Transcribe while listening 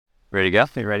Ready to go?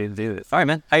 Be ready to do this. All right,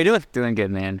 man. How you doing? Doing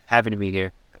good, man. Happy to be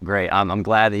here. Great. I'm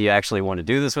glad that you actually want to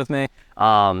do this with me.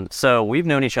 So we've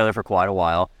known each other for quite a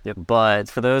while. Yep. But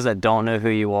for those that don't know who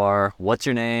you are, what's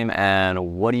your name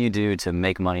and what do you do to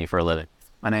make money for a living?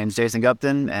 My name's Jason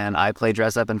Gupton, and I play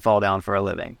dress up and fall down for a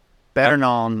living. Better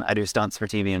known, I do stunts for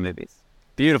TV and movies.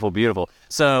 Beautiful, beautiful.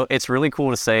 So it's really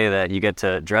cool to say that you get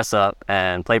to dress up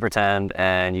and play pretend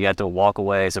and you get to walk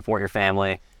away, support your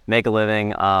family, make a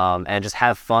living, and just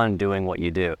have fun doing what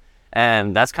you do.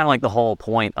 And that's kind of like the whole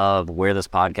point of where this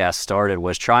podcast started,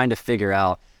 was trying to figure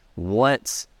out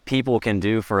what people can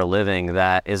do for a living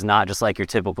that is not just like your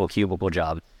typical cubicle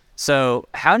job. So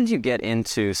how did you get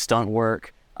into stunt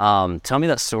work? Tell me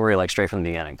that story like straight from the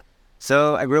beginning.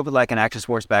 So I grew up with like an action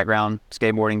sports background,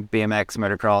 skateboarding, BMX,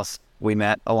 motocross. We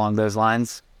met along those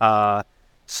lines.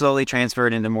 Slowly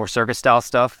transferred into more circus style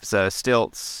stuff. So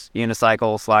stilts,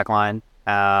 unicycle, slackline.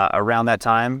 Around that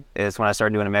time is when I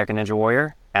started doing American Ninja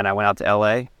Warrior. And I went out to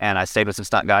LA and I stayed with some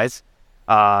stunt guys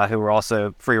who were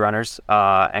also free runners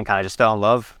and kind of just fell in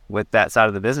love with that side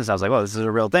of the business. I was like, well, this is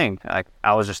a real thing.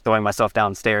 I was just throwing myself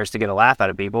downstairs to get a laugh out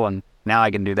of people, and now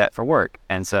I can do that for work.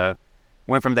 And so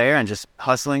went from there and just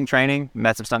hustling, training,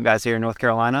 met some stunt guys here in North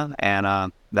Carolina, and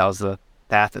that was the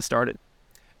path that started.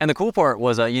 And the cool part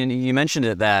was you mentioned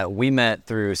it, that we met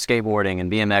through skateboarding and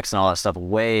BMX and all that stuff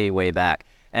way, way back.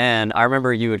 And I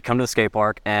remember you would come to the skate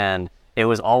park and it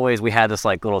was always, we had this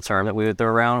like little term that we would throw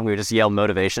around. We would just yell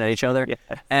motivation at each other. Yeah.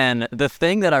 And the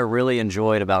thing that I really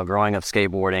enjoyed about growing up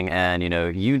skateboarding and,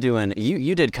 you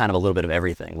did kind of a little bit of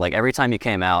everything. Like every time you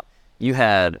came out, you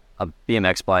had a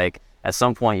BMX bike. At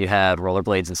some point you had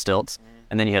rollerblades and stilts,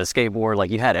 and then you had a skateboard.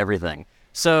 Like you had everything.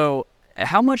 So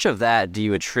how much of that do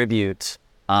you attribute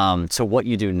to what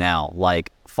you do now?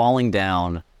 Like falling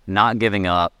down, not giving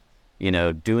up,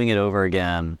 doing it over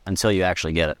again until you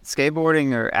actually get it.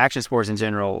 Skateboarding or action sports in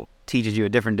general teaches you a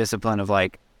different discipline of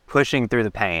like pushing through the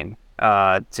pain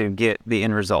to get the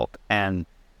end result. And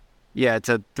yeah,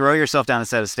 to throw yourself down a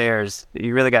set of stairs,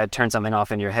 you really got to turn something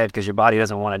off in your head because your body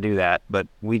doesn't want to do that. But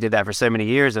we did that for so many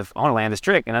years of, I want to land this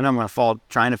trick and I know I'm going to fall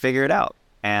trying to figure it out.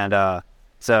 And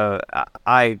so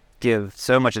I give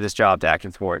so much of this job to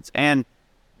action sports. And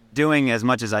doing as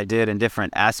much as I did in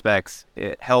different aspects,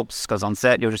 it helps because on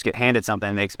set, you'll just get handed something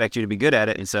and they expect you to be good at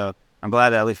it. And so I'm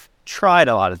glad that I at least tried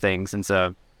a lot of things. And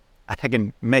so I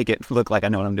can make it look like I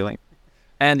know what I'm doing.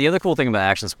 And the other cool thing about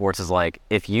action sports is like,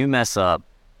 if you mess up,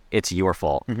 it's your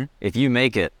fault. Mm-hmm. If you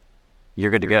make it,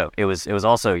 you're good to go. It was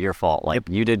also your fault. Like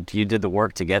you did the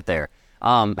work to get there.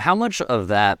 How much of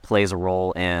that plays a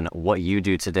role in what you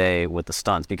do today with the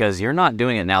stunts? Because you're not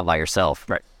doing it now by yourself.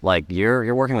 Right. Like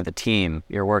you're working with a team,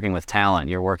 you're working with talent,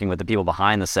 you're working with the people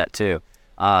behind the set too.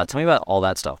 Tell me about all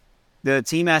that stuff. The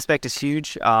team aspect is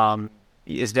huge.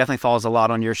 It definitely falls a lot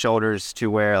on your shoulders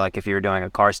to where like if you're doing a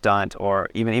car stunt or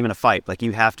even a fight, like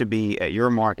you have to be at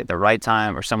your mark at the right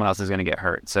time or someone else is going to get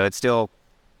hurt. So it still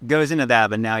goes into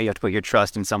that, but now you have to put your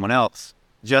trust in someone else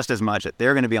just as much that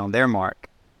they're going to be on their mark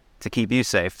to keep you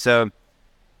safe. So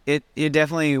it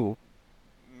definitely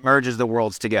merges the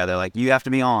worlds together. Like you have to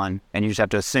be on and you just have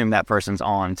to assume that person's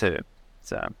on too.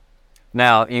 So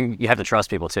now you have to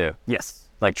trust people too. Yes.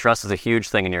 Like trust is a huge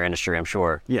thing in your industry, I'm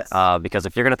sure. Yes. Because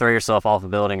if you're going to throw yourself off a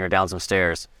building or down some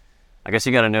stairs, I guess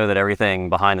you got to know that everything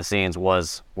behind the scenes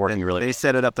was working really well. They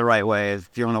set it up the right way.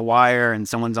 If you're on a wire and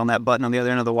someone's on that button on the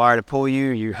other end of the wire to pull you,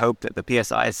 you hope that the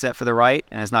PSI is set for the right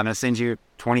and it's not going to send you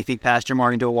 20 feet past your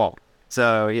mark into a wall.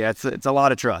 So yeah, it's a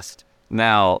lot of trust.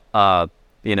 Now,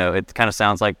 it kind of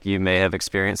sounds like you may have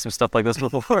experienced some stuff like this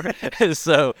before.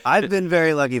 So I've been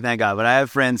very lucky, thank God. But I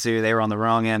have friends who they were on the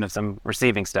wrong end of some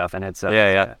receiving stuff, and it's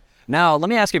yeah. Now let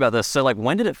me ask you about this. So like,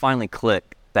 when did it finally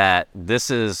click that this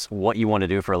is what you want to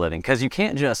do for a living? Because you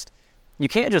can't just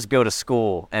go to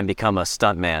school and become a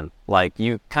stuntman. Like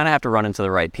you kind of have to run into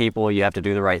the right people. You have to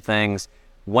do the right things.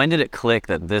 When did it click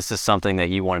that this is something that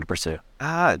you wanted to pursue?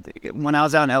 When I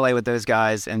was out in LA with those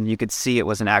guys and you could see it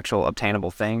was an actual obtainable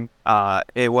thing.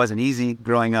 It wasn't easy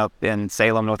growing up in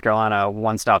Salem, North Carolina,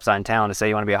 one stop sign town. To say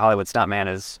you want to be a Hollywood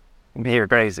stuntman is you're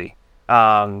crazy.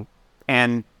 And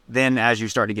then as you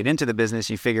start to get into the business,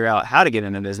 you figure out how to get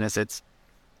into business.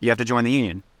 You have to join the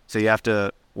union. So you have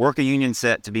to work a union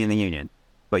set to be in the union.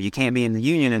 But you can't be in the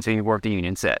union until you work the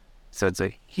union set. So it's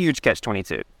a huge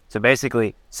catch-22. So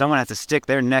basically, someone has to stick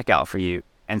their neck out for you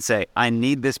and say, I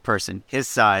need this person, his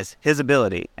size, his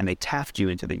ability, and they taft you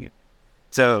into the union.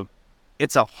 So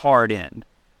it's a hard end,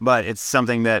 but it's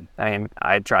something that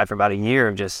I tried for about a year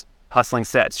of just hustling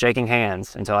sets, shaking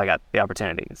hands until I got the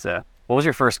opportunity. So what was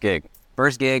your first gig?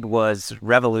 First gig was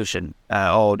Revolution,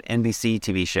 old NBC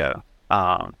TV show.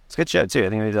 It's a good show too. I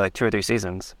think we did like 2 or 3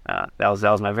 seasons. That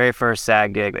was my very first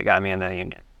SAG gig that got me in the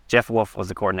union. Jeff Wolf was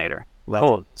the coordinator.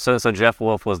 Cool. So Jeff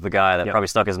Wolf was the guy that probably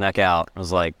stuck his neck out. It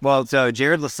was like, well, so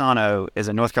Jared Lasano is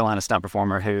a North Carolina stunt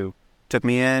performer who took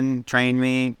me in, trained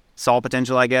me, saw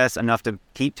potential, I guess, enough to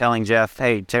keep telling Jeff,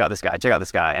 hey, check out this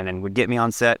guy, and then would get me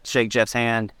on set, shake Jeff's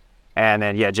hand, and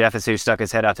then Jeff is who stuck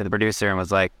his head out to the producer and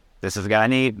was like, this is the guy I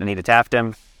need to taft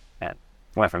him, and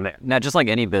went from there. Now, just like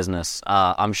any business,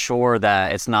 I'm sure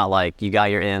that it's not like you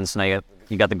got your in, so now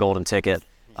you got the golden ticket.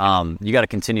 You got to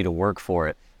continue to work for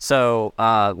it. So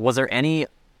was there any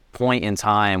point in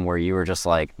time where you were just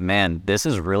like, man, this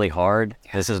is really hard.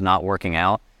 This is not working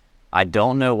out. I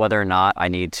don't know whether or not I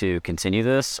need to continue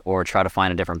this or try to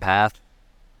find a different path.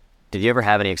 Did you ever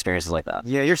have any experiences like that?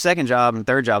 Yeah, your second job and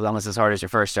third job is almost as hard as your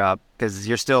first job because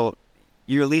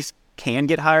you at least can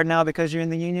get hired now because you're in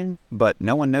the union, but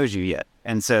no one knows you yet.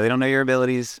 And so they don't know your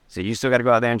abilities. So you still got to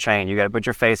go out there and train. You got to put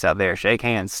your face out there, shake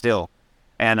hands still.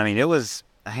 And I mean, it was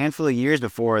a handful of years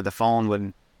before the phone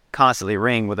would constantly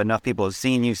ring with enough people who've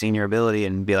seen you, seen your ability,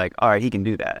 and be like, all right, he can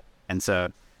do that. And so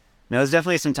there's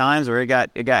definitely some times where it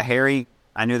got hairy.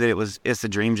 I knew that it's a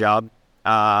dream job.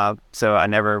 So I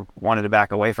never wanted to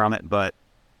back away from it. But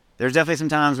there's definitely some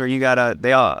times where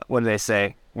what do they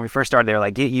say? When we first started, they were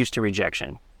like, get used to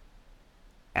rejection.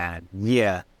 And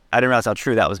I didn't realize how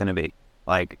true that was going to be.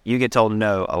 Like, you get told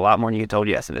no a lot more than you get told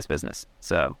yes in this business.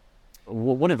 So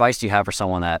what advice do you have for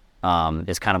someone that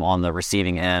is kind of on the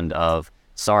receiving end of,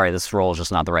 sorry, this role is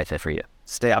just not the right fit for you?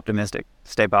 Stay optimistic.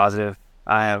 Stay positive.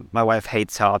 My wife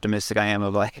hates how optimistic I am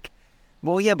of like,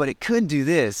 well, yeah, but it could do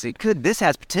this. This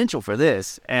has potential for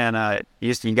this. And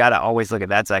you got to always look at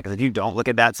that side, because if you don't look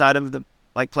at that side of the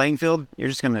playing field, you're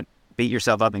just going to beat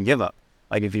yourself up and give up.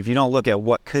 Like if you don't look at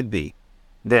what could be,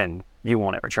 then you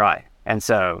won't ever try. And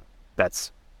so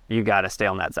you got to stay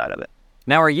on that side of it.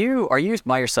 Now, are you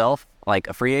by yourself, like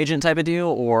a free agent type of deal,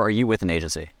 or are you with an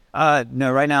agency?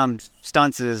 No, right now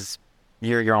stunts is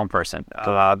you're your own person.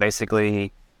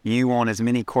 Basically, you want as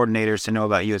many coordinators to know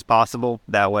about you as possible.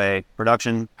 That way,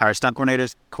 production hires stunt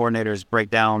coordinators break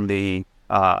down the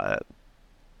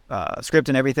script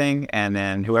and everything, and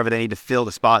then whoever they need to fill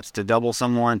the spots to double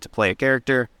someone to play a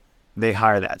character, they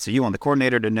hire that. So you want the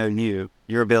coordinator to know you,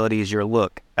 your abilities, your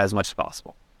look as much as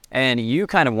possible. And you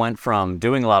kind of went from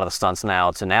doing a lot of the stunts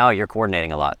to now you're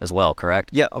coordinating a lot as well,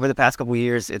 correct? Yeah, over the past couple of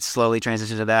years, it's slowly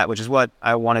transitioned to that, which is what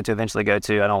I wanted to eventually go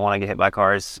to. I don't want to get hit by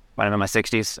cars when I'm in my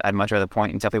 60s. I'd much rather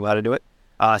point and tell people how to do it.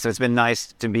 So it's been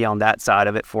nice to be on that side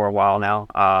of it for a while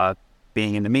now,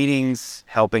 being in the meetings,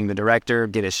 helping the director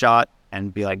get his shot,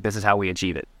 and be like, this is how we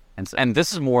achieve it. And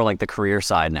this is more like the career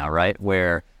side now, right?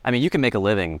 Where, I mean, you can make a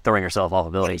living throwing yourself off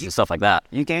abilities and stuff like that.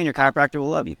 You can. Your chiropractor will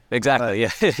love you. Exactly.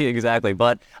 Yeah, exactly.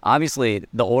 But obviously,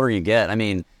 the older you get, I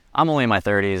mean, I'm only in my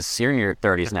 30s. You're in your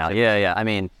 30s now. Yeah. I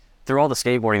mean, through all the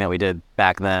skateboarding that we did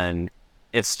back then,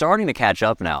 it's starting to catch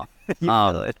up now.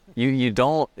 You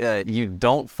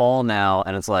don't fall now,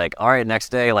 and it's like, all right, next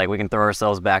day, like we can throw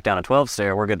ourselves back down a 12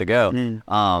 stair. We're good to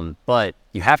go. But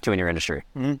you have to in your industry.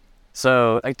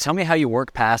 So tell me how you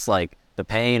work past like the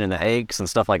pain and the aches and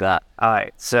stuff like that. All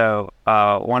right. So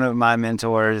one of my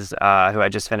mentors who I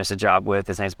just finished a job with,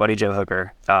 his name's Buddy Joe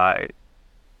Hooker,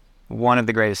 one of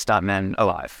the greatest stuntmen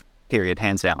alive, period,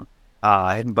 hands down.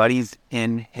 Buddy's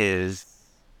in his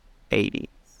 70s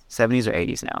or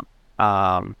 80s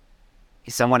now.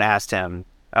 Someone asked him,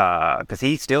 because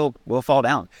he still will fall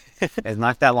down. It's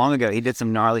not that long ago. He did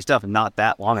some gnarly stuff not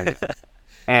that long ago.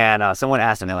 And someone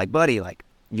asked him, they're like, Buddy, like,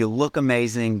 you look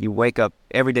amazing. You wake up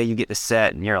every day, you get to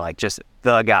set, and you're like just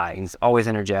the guy. He's always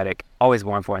energetic, always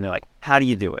going for it. And they're like, how do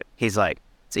you do it? He's like,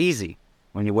 it's easy.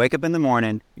 When you wake up in the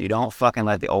morning, you don't fucking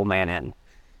let the old man in.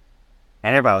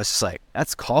 And everybody was just like,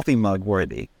 that's coffee mug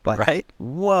worthy. But, right?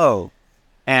 Whoa.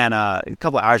 And a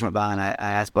couple of hours went by, and I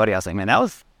asked Buddy, I was like, man, that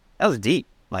was deep.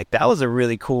 Like, that was a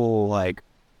really cool, like,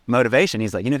 motivation.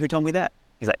 He's like, you know who told me that?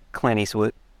 He's like, Clint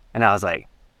Eastwood. And I was like,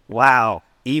 wow,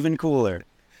 even cooler.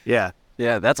 Yeah.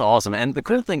 Yeah, that's awesome. And the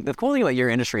cool thing about your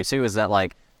industry too is that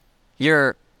like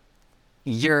you're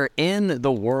in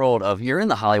the world of, you're in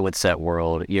the Hollywood set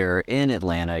world, you're in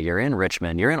Atlanta, you're in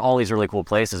Richmond, you're in all these really cool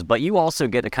places, but you also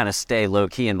get to kind of stay low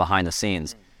key and behind the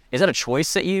scenes. Is that a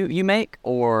choice that you make,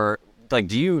 or like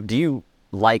do you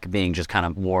like being just kind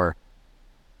of more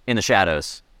in the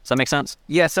shadows? Does that make sense?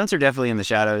 Yeah, stunts are definitely in the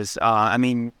shadows. I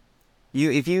mean,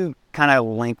 if you kind of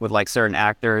link with like certain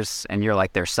actors and you're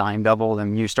like their sign double,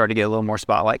 then you start to get a little more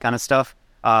spotlight kind of stuff.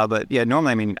 But yeah,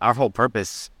 normally, I mean, our whole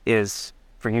purpose is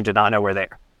for you to not know we're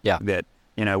there. Yeah. That,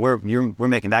 you know, we're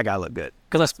making that guy look good.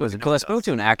 Because I spoke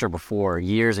to an actor before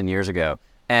years and years ago,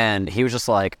 and he was just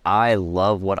like, I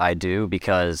love what I do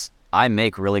because I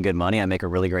make really good money. I make a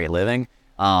really great living.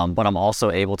 But I'm also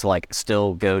able to like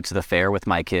still go to the fair with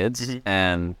my kids,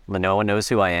 and no one knows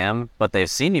who I am, but they've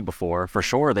seen me before for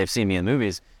sure. They've seen me in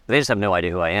movies, but they just have no idea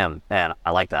who I am, and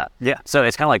I like that. Yeah. So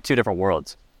it's kind of like two different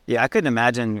worlds. Yeah, I couldn't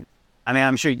imagine. I mean,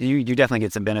 I'm sure you definitely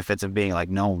get some benefits of being like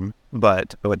known,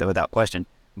 but without question.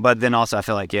 But then also, I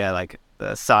feel like like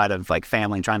the side of like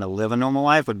family and trying to live a normal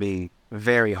life would be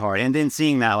very hard. And then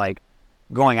seeing that like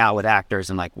going out with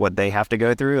actors and like what they have to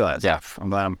go through. I'm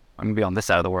glad I'm gonna be on this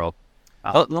side of the world.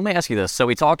 Well, let me ask you this. So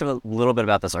we talked a little bit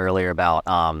about this earlier about,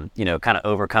 kind of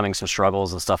overcoming some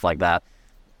struggles and stuff like that.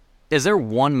 Is there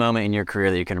one moment in your career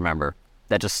that you can remember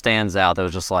that just stands out that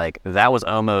was just like, that was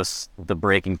almost the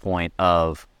breaking point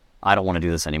of, I don't want to do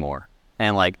this anymore?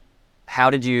 And like, how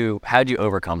did you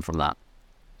overcome from that?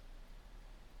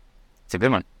 It's a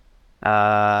good one.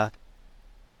 I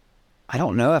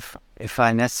don't know if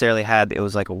I necessarily had, it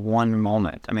was like one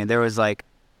moment. I mean,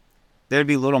 there'd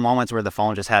be little moments where the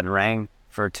phone just hadn't rang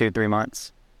for 2-3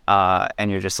 months. And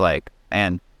you're just like,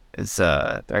 man, it's,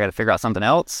 I got to figure out something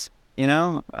else,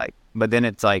 like, but then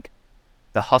it's like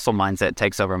the hustle mindset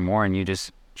takes over more and you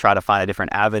just try to find a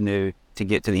different avenue to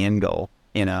get to the end goal.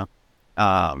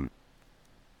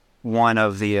 One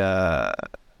of the,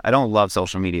 I don't love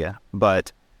social media,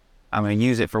 but I'm going to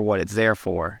use it for what it's there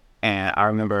for. And I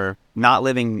remember not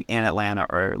living in Atlanta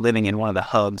or living in one of the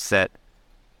hubs that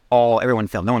everyone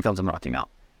filmed. No one films in Rocky Mount.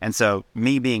 And so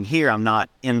me being here, I'm not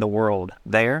in the world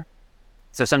there.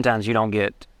 So sometimes you don't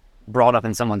get brought up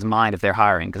in someone's mind if they're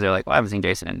hiring because they're like, well, I haven't seen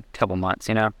Jason in a couple months,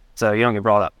 So you don't get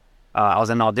brought up. I was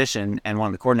in an audition and one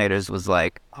of the coordinators was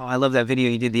like, oh, I love that video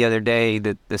you did the other day,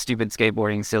 the stupid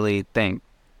skateboarding silly thing.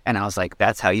 And I was like,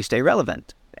 that's how you stay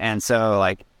relevant. And so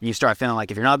like you start feeling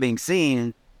like if you're not being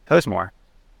seen, post more.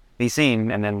 Be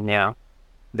seen. And then,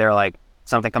 they're like,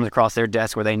 something comes across their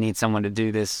desk where they need someone to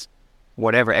do this,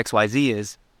 whatever XYZ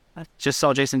is. I just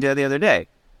saw Jason do it the other day.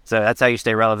 So that's how you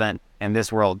stay relevant in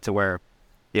this world to where,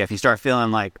 if you start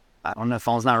feeling like, I don't know,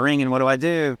 phone's not ringing, what do I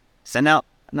do? Send out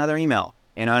another email.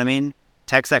 You know what I mean?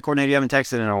 Text that coordinator you haven't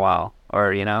texted in a while.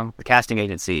 Or, the casting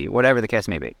agency, whatever the case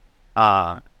may be.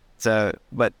 But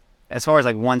as far as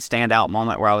like one standout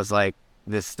moment where I was like,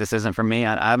 this isn't for me,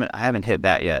 I haven't hit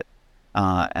that yet.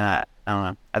 And I don't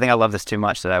know. I think I love this too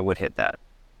much that I would hit that.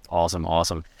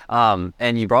 Awesome.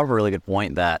 And you brought up a really good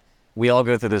point that we all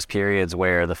go through those periods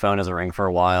where the phone doesn't ring for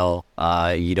a while.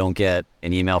 You don't get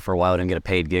an email for a while. You don't get a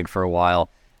paid gig for a while.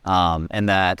 And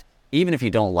that even if you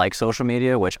don't like social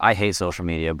media, which I hate social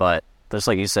media, but just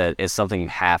like you said, it's something you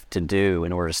have to do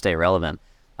in order to stay relevant.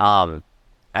 I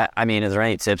mean, is there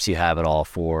any tips you have at all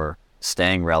for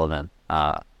staying relevant?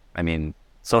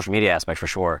 Social media aspect for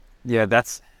sure. Yeah,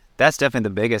 that's definitely the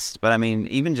biggest. But I mean,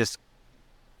 even just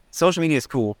social media is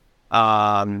cool.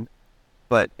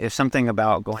 But if something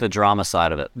about going... The drama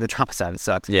side of it. The drama side, it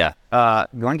sucks. Yeah.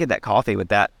 Go and get that coffee with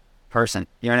that person.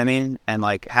 You know what I mean? And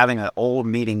like having an old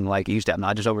meeting like you used to have,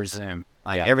 not just over Zoom.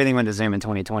 Like everything went to Zoom in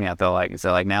 2020, I feel like.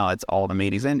 So like now it's all the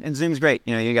meetings. And Zoom's great.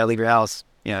 You got to leave your house.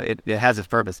 It has its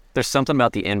purpose. There's something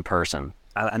about the in-person.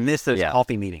 I miss those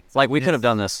coffee meetings. Like we could have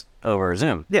done this over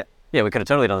Zoom. Yeah. Yeah, we could have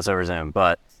totally done this over Zoom,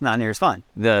 but... It's not near as fun.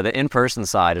 The in-person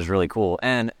side is really cool.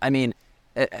 And I mean...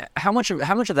 How much of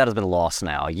that has been lost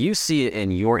now? You see it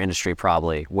in your industry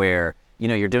probably where,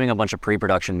 you're doing a bunch of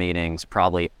pre-production meetings,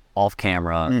 probably off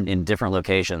camera in different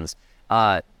locations.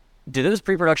 Do those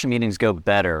pre-production meetings go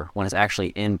better when it's actually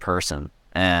in person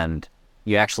and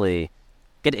you actually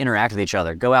get to interact with each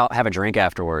other, go out, have a drink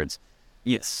afterwards?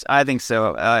 Yes, I think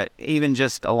so. Even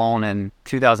just alone in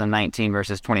 2019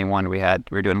 versus 21, we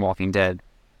were doing Walking Dead.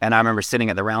 And I remember sitting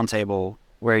at the round table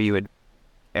where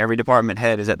every department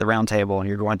head is at the round table and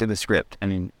you're going through the script. I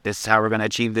mean, this is how we're going to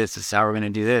achieve this. This is how we're going to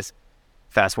do this.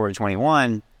 Fast forward to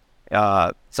 21,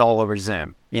 it's all over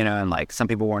Zoom, and like some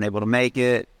people weren't able to make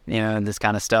it, and this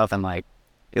kind of stuff. And like,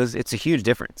 it's a huge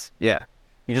difference. Yeah.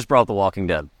 You just brought up The Walking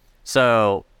Dead.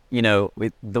 So,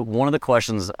 one of the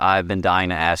questions I've been dying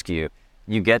to ask you,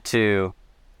 you get to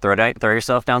throw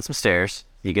yourself down some stairs.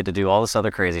 You get to do all this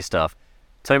other crazy stuff.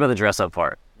 Tell me about the dress up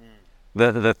part.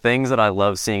 The things that I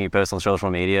love seeing you post on social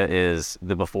media is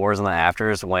the befores and the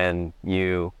afters when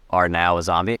you are now a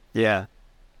zombie. Yeah.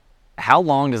 How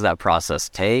long does that process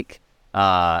take?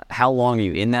 How long are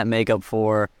you in that makeup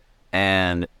for?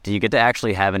 And do you get to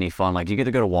actually have any fun? Like, do you get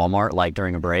to go to Walmart like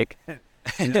during a break?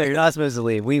 No, you're not supposed to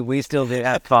leave. We still do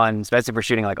have fun, especially if we're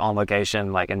shooting like on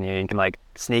location, like, and you can like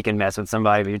sneak and mess with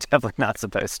somebody, but you're definitely not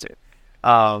supposed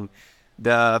to.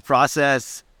 The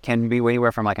process can be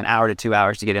anywhere from like an hour to 2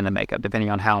 hours to get in the makeup,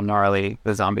 depending on how gnarly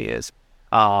the zombie is.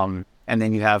 And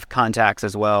then you have contacts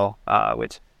as well,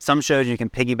 which some shows you can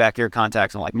piggyback your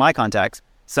contacts on like my contacts.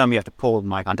 Some you have to pull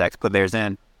my contacts, put theirs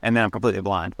in, and then I'm completely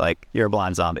blind. Like, you're a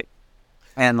blind zombie.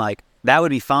 And, like, that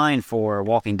would be fine for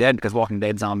Walking Dead because Walking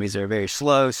Dead zombies are very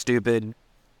slow, stupid.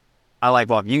 I like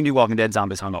you can do Walking Dead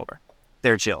zombies hungover.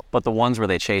 They're chill. But the ones where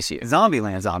they chase you.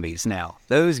 Zombieland zombies now.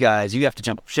 Those guys, you have to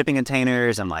jump up shipping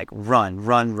containers and, like, run.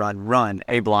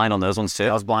 Are you blind on those ones, too?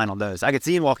 I was blind on those. I could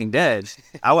see in Walking Dead.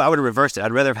 I would have reversed it.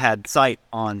 I'd rather have had sight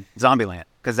on Zombieland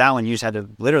because that one you just had to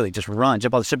literally just run,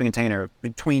 jump on the shipping container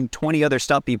between 20 other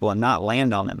stunt people and not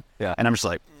land on them. Yeah. And I'm just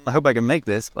like, I hope I can make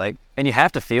this. Like, and you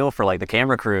have to feel for, like, the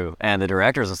camera crew and the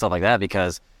directors and stuff like that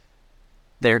because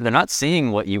they're not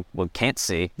seeing what you can't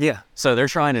see. Yeah. So they're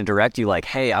trying to direct you like,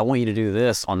 hey, I want you to do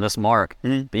this on this mark,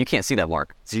 but you can't see that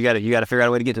mark. So you got to figure out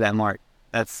a way to get to that mark.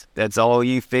 That's all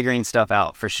you figuring stuff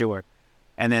out for sure.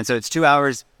 And then so it's 2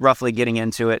 hours roughly getting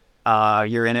into it.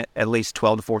 You're in it at least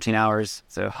 12 to 14 hours.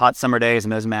 So hot summer days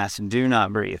and those masks do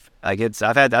not breathe. Like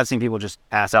I've seen people just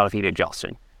pass out of heat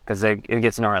exhaustion because it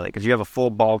gets gnarly because you have a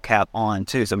full ball cap on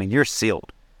too. So I mean you're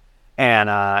sealed, and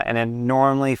then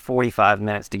normally 45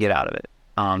 minutes to get out of it.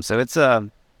 So it's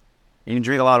you can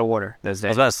drink a lot of water those days. I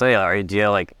was about to say, do you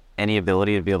have like any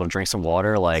ability to be able to drink some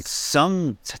water? Like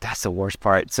that's the worst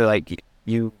part. So like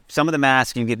some of the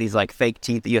masks you get these like fake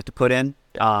teeth that you have to put in,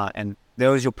 and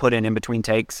those you'll put in between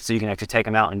takes so you can actually take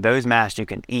them out. And those masks you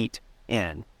can eat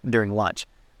in during lunch.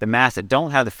 The masks that don't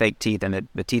have the fake teeth and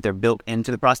the teeth are built into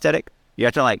the prosthetic, you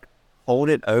have to like hold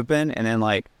it open and then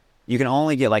like you can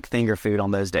only get like finger food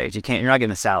on those days. You're not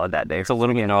getting a salad that day. It's a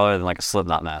little bit gnarlier than like a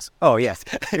Slipknot mask. Oh yes.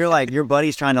 You're like, your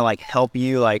buddy's trying to like help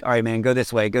you like, all right, man, go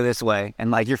this way.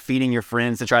 And like you're feeding your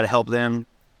friends to try to help them.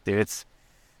 Dude,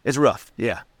 it's rough.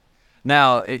 Yeah.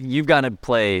 Now you've got to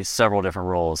play several different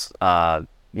roles,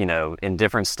 in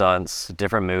different stunts,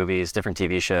 different movies, different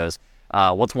TV shows.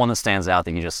 What's one that stands out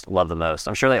that you just love the most?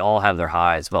 I'm sure they all have their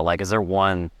highs, but like, is there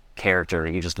one character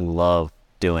you just love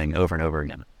doing over and over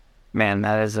again? Man,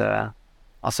 that is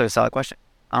also a solid question.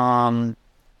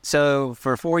 So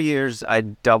for 4 years, I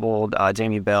doubled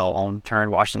Jamie Bell on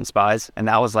Turn Washington Spies, and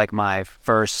that was like my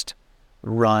first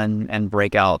run and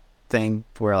breakout thing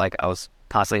where like I was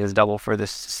constantly his double for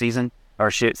this season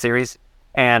or series.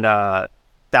 And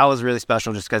that was really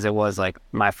special just because it was like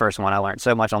my first one. I learned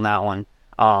so much on that one.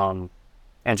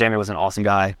 And Jamie was an awesome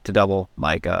guy to double.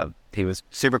 Like he was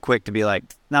super quick to be like,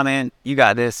 nah, man, you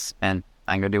got this. And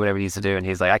I'm going to do whatever he needs to do. And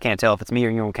he's like, I can't tell if it's me or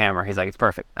you on camera. He's like, it's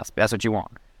perfect. That's what you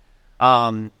want.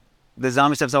 The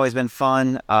zombie stuff's always been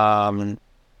fun. I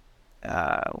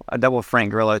doubled with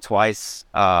Frank Grillo twice.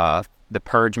 The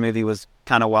Purge movie was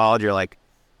kind of wild. You're like,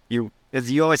 you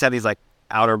always have these like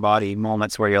outer body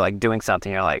moments where you're like doing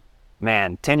something. You're like,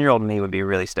 man, 10-year-old me would be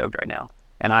really stoked right now.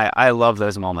 And I love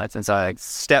those moments. And so I like,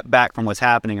 step back from what's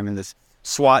happening. I'm in this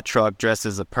SWAT truck dressed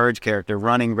as a Purge character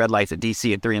running red lights at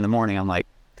DC at 3 a.m. I'm like,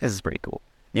 this is pretty cool.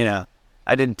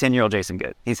 I did 10-year-old Jason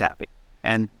good. He's happy.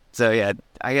 And so, yeah,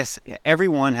 I guess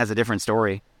everyone has a different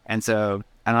story. And so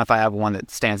I don't know if I have one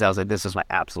that stands out as like, this is my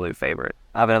absolute favorite.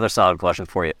 I have another solid question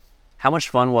for you. How much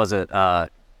fun was it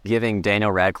giving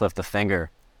Daniel Radcliffe the finger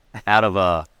out of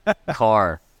a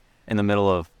car in the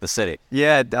middle of the city?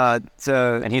 Yeah.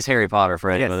 And he's Harry Potter, for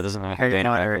anyone that doesn't know. Harry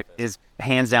Potter is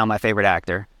hands down my favorite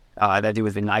actor. That dude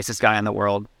was the nicest guy in the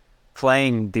world,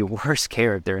 playing the worst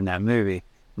character in that movie.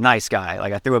 Nice guy.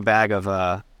 Like I threw a bag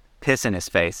of piss in his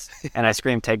face and I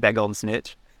screamed, take that golden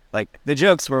snitch. Like the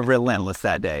jokes were relentless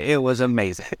that day. It was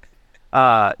amazing.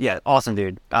 Yeah, awesome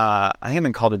dude. I think I've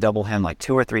been called to double him like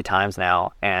 2 or 3 times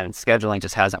now, and scheduling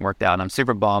just hasn't worked out. And I'm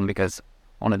super bummed because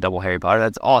I want to double Harry Potter.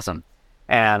 That's awesome.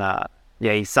 And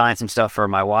yeah, he signed some stuff for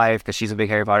my wife because she's a big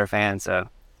Harry Potter fan. So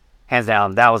hands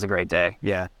down, that was a great day.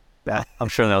 Yeah, I'm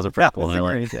sure that was a pretty cool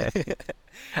great day.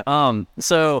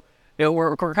 So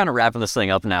we're kind of wrapping this thing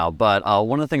up now, but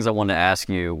one of the things I wanted to ask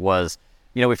you was,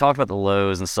 we've talked about the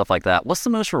lows and stuff like that. What's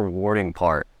the most rewarding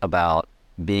part about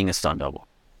being a stunt double?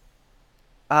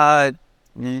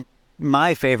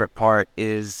 My favorite part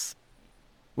is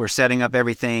we're setting up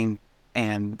everything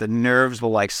and the nerves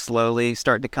will like slowly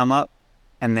start to come up.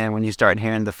 And then when you start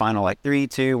hearing the final like 3,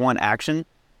 2, 1 action,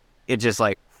 it just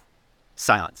like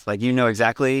silence. Like you know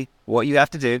exactly what you have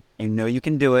to do. You know you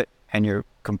can do it and you're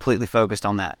completely focused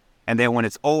on that. And then when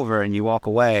it's over and you walk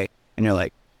away and you're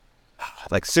like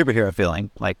superhero feeling,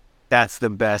 like that's the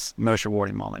best, most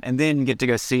rewarding moment. And then you get to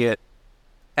go see it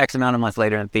X amount of months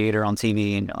later in theater on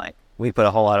TV, and you're like, we put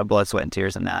a whole lot of blood, sweat, and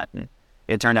tears in that. And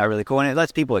it turned out really cool. And it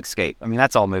lets people escape. I mean,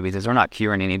 that's all movies is. We're not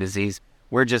curing any disease.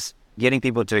 We're just getting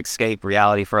people to escape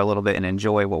reality for a little bit and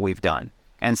enjoy what we've done.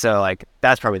 And so like,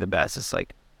 that's probably the best. It's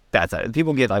like, that's it.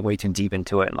 People get like way too deep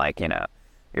into it. And like,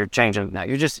 you're changing. Now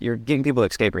you're getting people to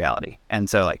escape reality. And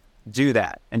so like, do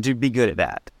that and be good at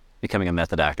that. becoming a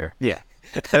method actor. Yeah,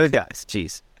 those guys.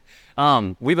 Jeez.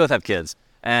 We both have kids,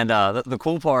 and the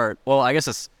cool part, well, I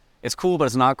guess it's cool, but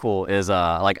it's not cool. Is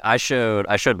like I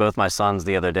showed both my sons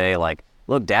the other day, like,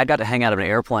 look, Dad got to hang out of an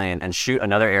airplane and shoot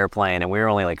another airplane, and we were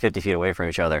only like 50 feet away from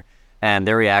each other, and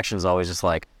their reaction is always just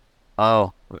like,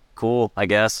 oh, cool, I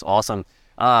guess, awesome.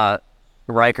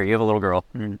 Riker, you have a little girl.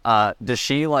 Does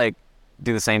she like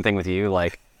do the same thing with you?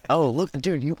 Like, oh, look,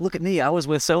 dude, you look at me. I was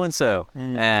with so and so,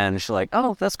 and she's like,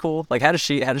 oh, that's cool. Like, how does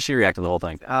she react to the whole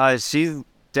thing? She's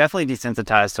definitely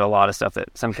desensitized to a lot of stuff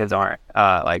that some kids aren't.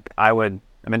 Like I've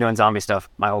been doing zombie stuff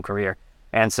my whole career,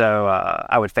 and so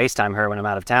I would FaceTime her when I'm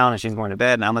out of town and she's going to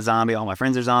bed, and I'm a zombie. All my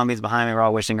friends are zombies behind me. We're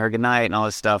all wishing her good night and all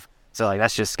this stuff. So like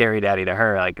that's just scary daddy to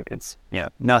her. Like it's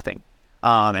nothing.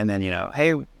 And then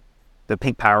hey, the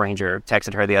Pink Power Ranger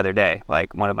texted her the other day,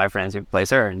 like one of my friends who plays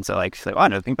her, and so like she's like, oh, I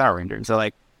know the Pink Power Ranger, and so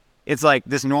like it's like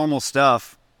this normal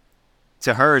stuff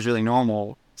to her is really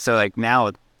normal. So like now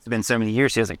it's been so many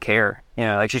years, she doesn't care.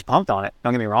 Like she's pumped on it.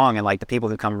 Don't get me wrong. And like the people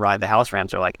who come ride the house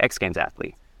ramps are like X Games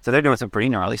athletes, so they're doing some pretty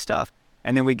gnarly stuff.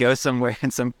 And then we go somewhere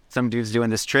and some dude's doing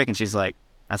this trick, and she's like,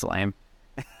 that's lame.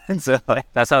 And so like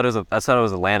that's how it is. That's how it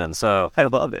was at Landon. So I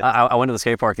love it. I went to the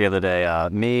skate park the other day.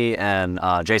 Me and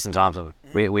Jason Thompson,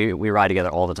 we ride together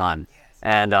all the time.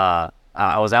 And I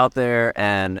was out there,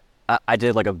 and I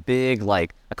did like a big,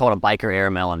 like, I call it a biker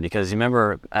air melon, because you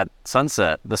remember at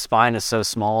Sunset, the spine is so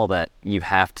small that you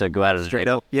have to go at it straight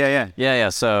up. Yeah.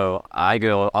 So I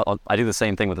do the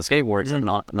same thing with the skateboard,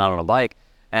 not on a bike.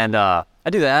 And I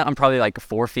do that. I'm probably like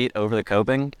 4 feet over the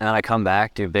coping, and then I come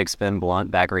back, do a big spin, blunt,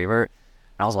 back revert.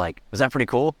 And I was like, was that pretty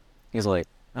cool? He's like,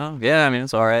 oh, yeah, I mean,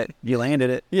 it's all right. You landed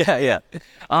it. Yeah.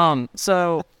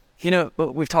 So,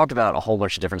 but we've talked about a whole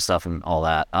bunch of different stuff and all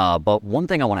that. But one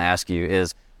thing I want to ask you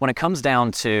is, when it comes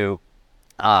down to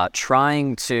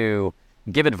trying to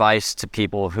give advice to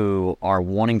people who are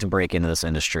wanting to break into this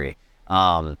industry,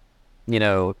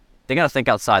 they got to think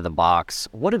outside the box.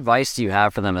 What advice do you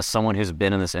have for them as someone who's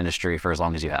been in this industry for as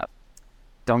long as you have?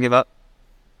 Don't give up.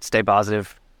 Stay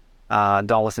positive.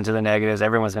 Don't listen to the negatives.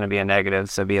 Everyone's going to be a negative,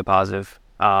 so be a positive.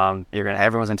 Everyone's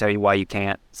going to tell you why you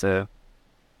can't. So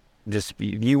just,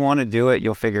 if you want to do it,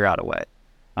 you'll figure out a way.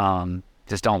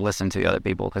 Just don't listen to the other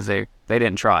people, because they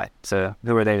didn't try. So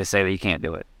who are they to say that you can't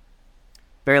do it?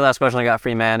 Very last question I got for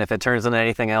you, man. If it turns into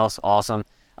anything else, awesome.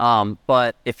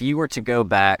 But if you were to go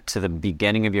back to the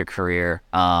beginning of your career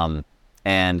and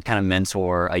kind of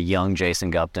mentor a young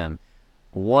Jason Gupton,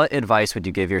 what advice would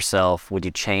you give yourself? Would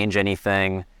you change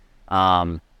anything?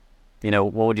 What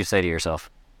would you say to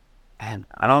yourself? Man,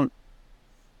 I don't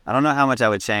know how much I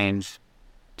would change,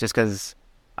 just because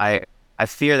I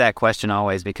fear that question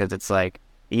always, because it's like,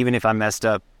 even if I messed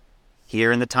up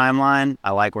here in the timeline,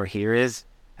 I like where here is.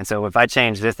 And so if I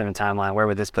change this in the timeline, where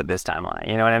would this put this timeline?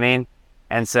 You know what I mean?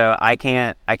 And so I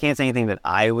can't say anything that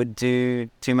I would do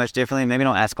too much differently. Maybe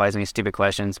don't ask quite as many stupid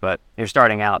questions, but you're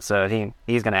starting out, so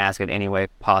he's going to ask it any way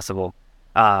possible.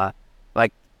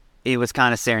 Like, it was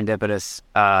kind of serendipitous.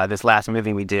 This last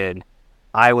movie we did,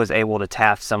 I was able to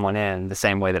taft someone in the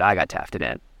same way that I got tafted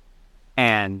in.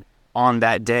 And on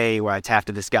that day where I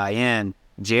tafted this guy in,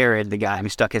 Jared, the guy who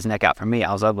stuck his neck out for me,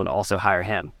 I was able to also hire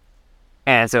him.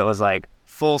 And so it was like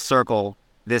full circle,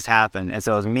 this happened. And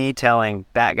so it was me telling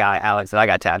that guy, Alex, that I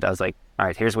got tapped. I was like, all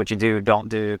right, here's what you do, don't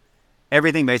do.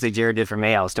 Everything basically Jared did for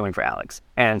me, I was doing for Alex.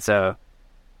 And so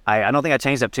I don't think I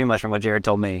changed up too much from what Jared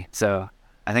told me. So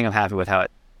I think I'm happy with how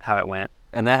it went.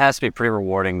 And that has to be pretty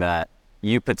rewarding, that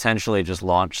you potentially just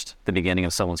launched the beginning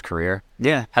of someone's career.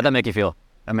 Yeah. How'd that make you feel?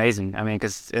 Amazing. I mean,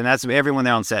 and that's, everyone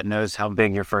there on set knows how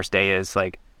big your first day is.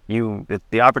 Like,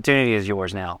 the opportunity is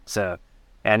yours now. So,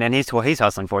 and then he's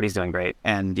hustling for it. He's doing great.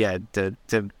 And yeah, to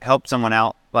help someone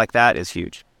out like that is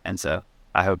huge. And so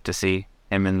I hope to see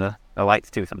him in the lights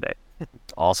too someday.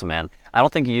 Awesome, man. I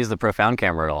don't think you used the profound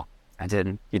camera at all. I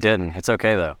didn't. You didn't. It's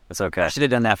okay though. It's okay. I should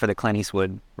have done that for the Clint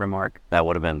Eastwood remark. That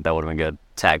would have been good.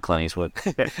 Tag Clint Eastwood.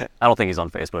 I don't think he's on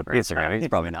Facebook or Instagram. He's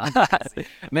probably not.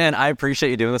 Man, I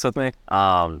appreciate you doing this with me.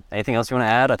 Anything else you want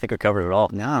to add? I think we covered it all.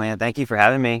 No, man. Thank you for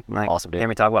having me. Awesome, dude. Hear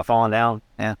me talk about falling down.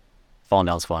 Yeah. Falling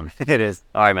down's fun. It is.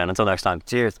 All right, man. Until next time.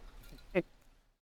 Cheers.